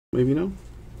Maybe no.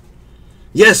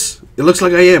 Yes, it looks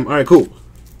like I am. All right, cool.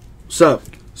 What's up?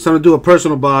 It's time to do a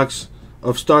personal box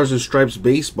of Stars and Stripes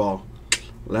baseball.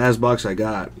 Last box I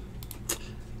got.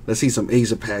 Let's see some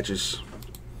A's patches.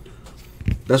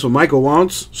 That's what Michael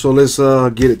wants, so let's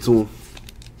get it to him.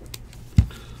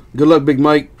 Good luck, Big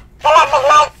Mike.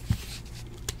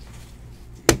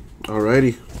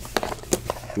 Alrighty.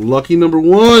 Lucky number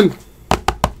 1.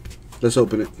 Let's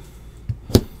open it.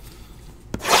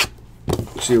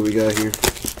 Let's see what we got here.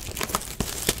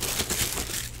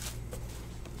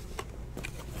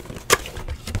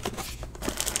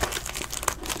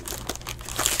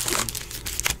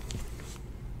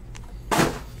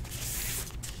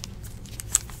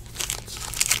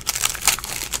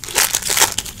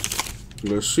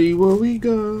 Let's see what we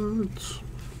got.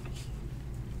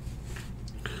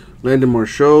 Landon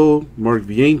Marshall, Mark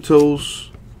Vientos,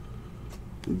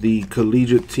 the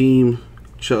collegiate team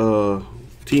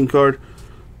card.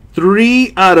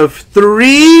 3 out of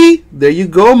 3. There you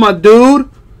go, my dude.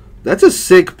 That's a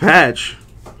sick patch.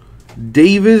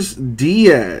 Davis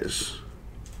Diaz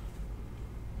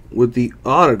with the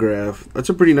autograph. That's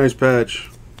a pretty nice patch.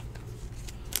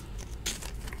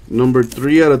 Number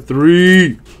 3 out of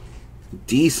 3.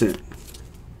 Decent.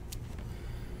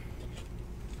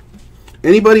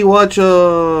 Anybody watch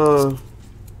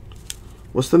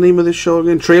what's the name of this show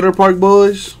again? Trailer Park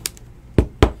Boys?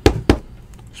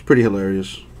 It's pretty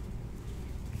hilarious.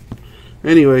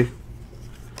 Anyway,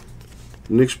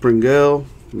 Nick Springell,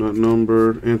 not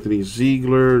numbered, Anthony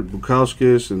Ziegler,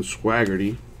 Bukowskis, and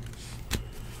Swaggerty.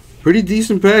 Pretty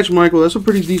decent patch, Michael. That's a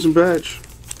pretty decent patch.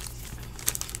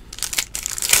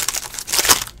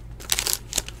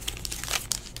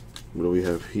 What do we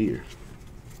have here?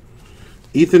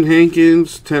 Ethan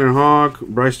Hankins, Tanner Hawk,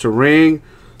 Bryce Terang.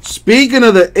 Speaking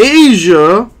of the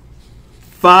Asia,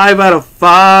 5 out of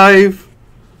 5.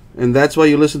 And that's why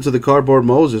you listen to the Cardboard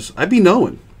Moses. I be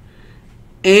knowing.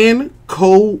 And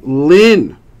Ko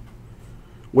Lin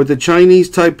with the Chinese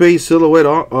Taipei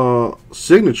silhouette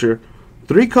signature.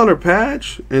 3-color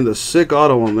patch and the sick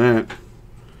auto on that.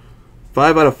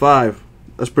 5 out of 5.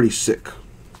 That's pretty sick.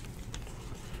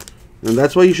 And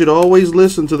that's why you should always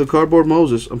listen to the Cardboard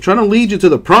Moses. I'm trying to lead you to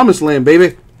the promised land,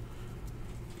 baby.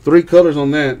 3 colors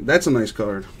on that. That's a nice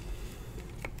card.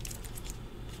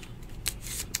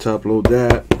 Top load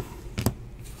that.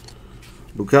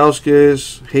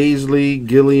 Bukowskis, Hazley,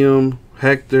 Gilliam,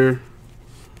 Hector.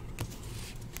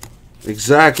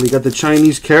 Exactly. Got the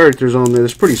Chinese characters on there.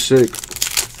 That's pretty sick.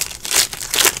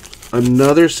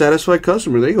 Another satisfied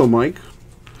customer. There you go, Mike.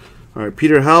 All right,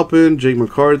 Peter Halpin, Jake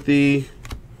McCarthy.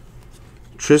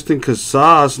 Tristan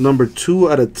Casas, number 2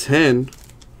 out of 10.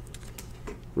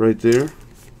 Right there.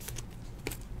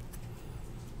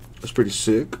 That's pretty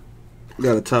sick.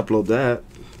 Got to top load that.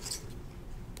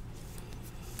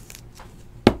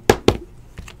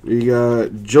 You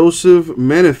got Joseph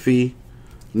Menifee,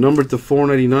 numbered to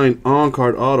 499,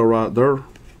 on-card auto right there.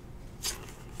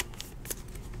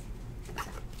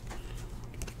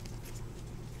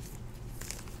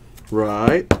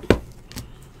 Right.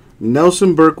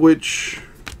 Nelson Berkwich,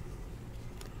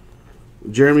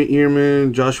 Jeremy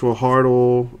Ehrman, Joshua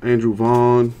Hartle, Andrew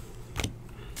Vaughn.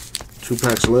 2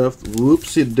 packs left.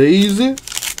 Whoopsie daisy.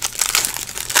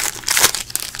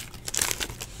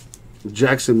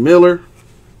 Jackson Miller,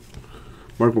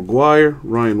 Mark McGuire,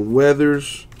 Ryan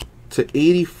Weathers. To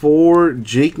 84,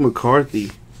 Jake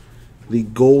McCarthy. The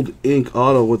gold ink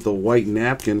auto with the white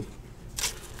napkin.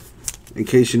 In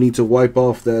case you need to wipe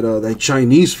off that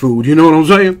Chinese food. You know what I'm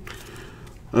saying?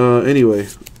 Anyway.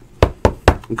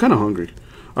 I'm kind of hungry.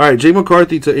 Alright, Jake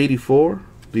McCarthy to 84.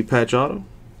 The patch auto.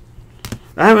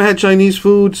 I haven't had Chinese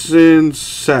food since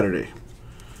Saturday.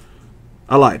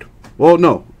 I lied. Well,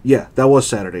 no. Yeah, that was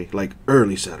Saturday. Like,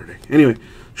 early Saturday. Anyway.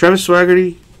 Travis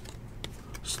Swaggerty,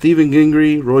 Stephen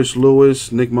Gingrey, Royce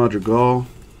Lewis, Nick Madrigal.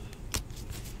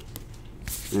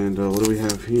 And what do we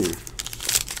have here?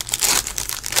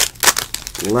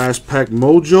 Last pack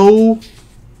mojo.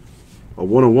 A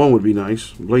 101 would be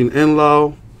nice. Blaine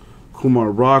Enlow,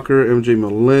 Kumar Rocker, MJ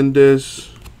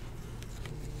Melendez.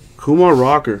 Kumar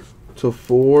Rocker to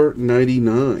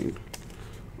 499.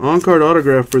 On-card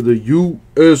autograph for the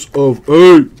US of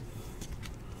A.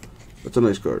 That's a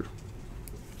nice card.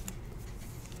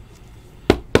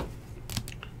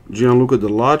 Gianluca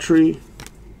Delatry,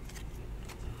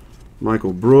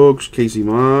 Michael Brooks, Casey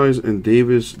Mize, and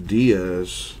Davis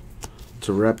Diaz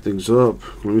to wrap things up.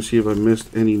 Let me see if I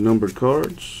missed any numbered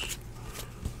cards.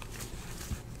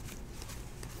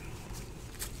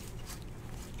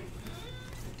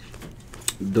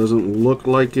 Doesn't look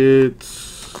like it.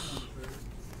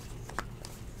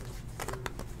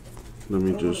 Let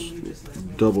me just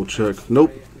double check.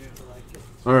 Nope.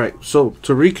 Alright, so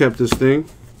to recap this thing,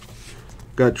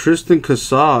 got Tristan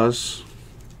Casas,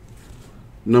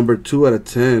 number 2 out of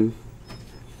 10.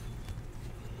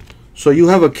 So you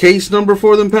have a case number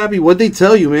for them, Pappy? What'd they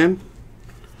tell you, man?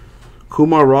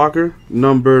 Kumar Rocker,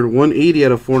 numbered 180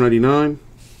 out of 499.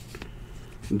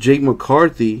 Jake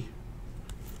McCarthy,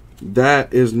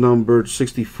 that is numbered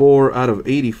 64 out of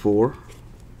 84.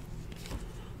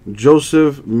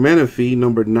 Joseph Menifee,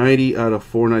 numbered 90 out of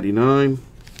 499.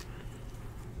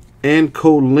 And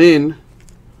Colin,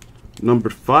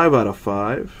 numbered 5 out of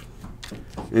 5.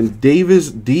 And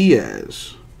Davis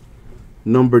Diaz,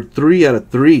 numbered 3 out of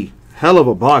 3. Hell of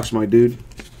a box, my dude.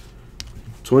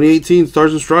 2018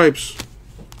 Stars and Stripes.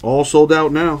 All sold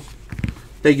out now.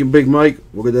 Thank you, Big Mike.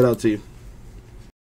 We'll get that out to you.